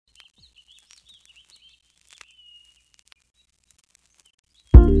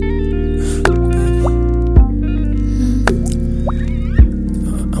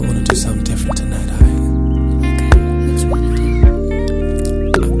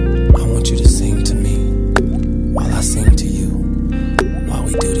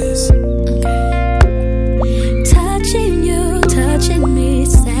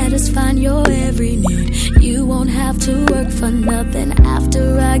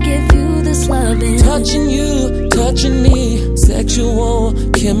Touching you, touching me, sexual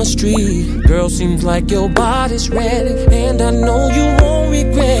chemistry. Girl, seems like your body's ready, and I know you won't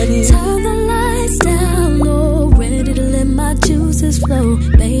regret it. Turn the lights down low, ready to let my juices flow.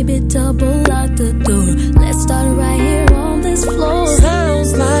 Baby, double lock the door. Let's start right here on this floor.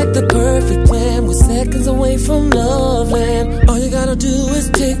 Sounds like the perfect plan. We're seconds away from love land. All you gotta do is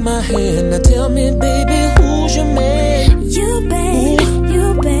take my hand. Now tell me, baby, who's your man? You, babe,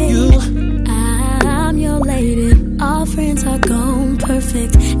 you, babe. You. I'm your lady. All friends are gone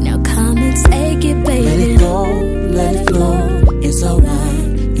perfect. Now come and take it, baby. Let it go, let it flow. It's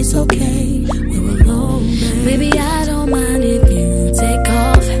alright, it's okay. We're alone, babe. Baby, I don't mind if you take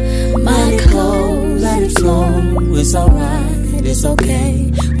off my clothes. Let it flow. It's alright, it's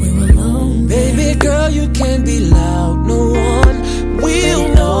okay. We're alone, baby girl, you can't be loud. No one will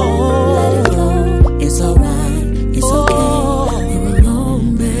know. Let it flow. It's alright, it's okay. We're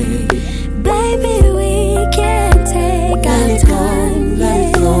alone, babe. Baby, we can take our time. Let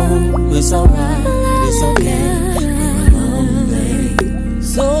it flow. It's alright, it's okay. We're alone, babe.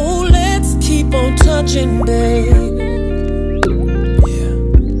 So let's keep on touching, babe.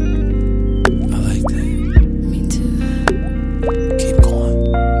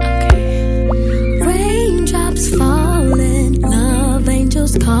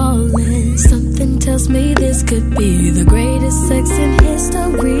 Calling. Something tells me this could be the greatest sex in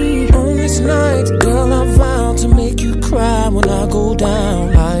history. On this night, girl, I vow to make you cry when I go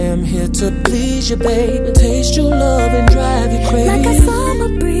down. I am here to please you, baby. Taste your love and drive you crazy. Like a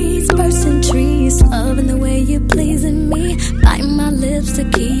summer breeze, bursting trees. Loving the way you're pleasing me. Bite my lips to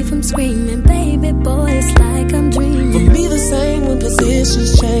keep from screaming. Baby boy, it's like I'm dreaming. For me the same when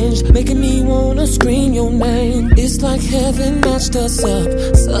positions change, making me wanna scream your name. It's like heaven matched us up.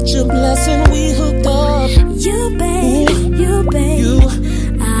 Such a blessing we hooked up. You, babe, you, babe. You.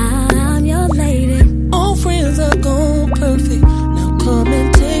 I'm your lady. All friends are gone perfect. Now come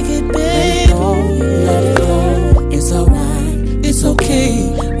and take it, baby. Let it go. It's alright, it's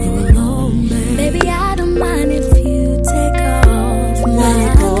okay. We're alone, babe. Baby, I don't mind if you take off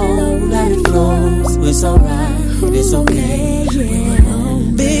my clothes. Let it flow. It's alright, it's okay. We're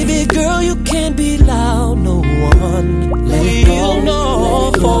alone, baby girl, you can't be loud. No one let it go.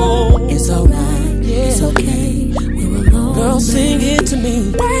 No, it's alright, it's okay. We're alone, girl, sing it to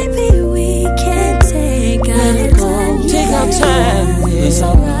me. Baby, we can take our time. Take our time. It's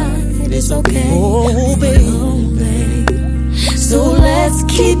alright, it's okay. Oh, baby. So let's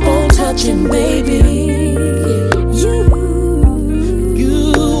keep on touching, baby.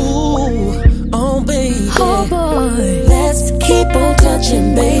 Oh boy, let's keep on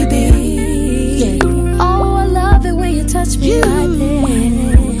touching, baby. Yeah. Oh, I love it when you touch me right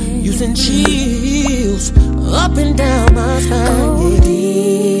there. You send chills up and down my spine. Go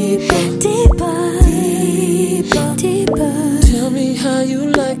deeper, deeper, deeper, deeper. Tell me how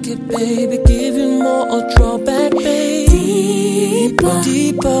you like it, baby. Give you more or draw back, baby. Deeper,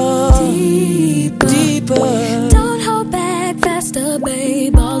 deeper, deeper, deeper. Don't hold back, faster,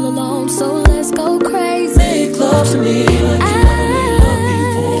 babe. All alone, so let's go crazy. Make love to me.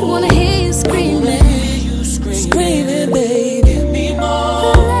 I wanna hear you screaming, screaming, baby. Give me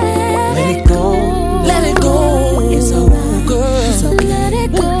more. Let it go, let it go. It's alright, girl. It's okay. Let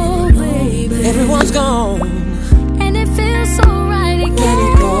it go, baby. Everyone's gone, and it feels so right. It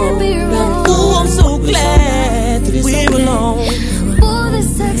can't be wrong. Ooh, I'm so glad that we're alone. Ooh,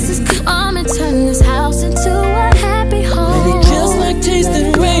 this sex is coming, turn this house into a happy home. Let it just like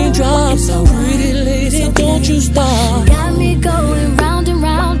tasting raindrops. Pretty lady, don't you stop. Got me going round and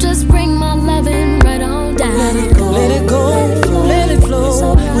round. Just bring my loving right on down. Let it go, let it go, let it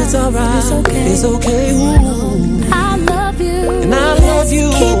flow. It's alright, it's okay. It's okay. Ooh. I love you, and I love you.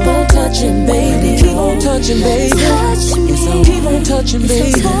 Keep on touching, baby. Keep on touching, baby. Touch me. Keep on touching,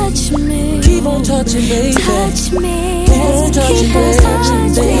 baby. Touch me. Keep on touching, baby. Touch me. Keep on touching,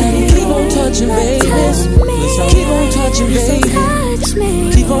 baby. Keep on touching, baby. Keep on touching, baby. Touch me.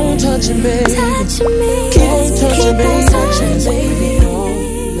 Keep on touching, baby. Touch me. Keep on touching, baby.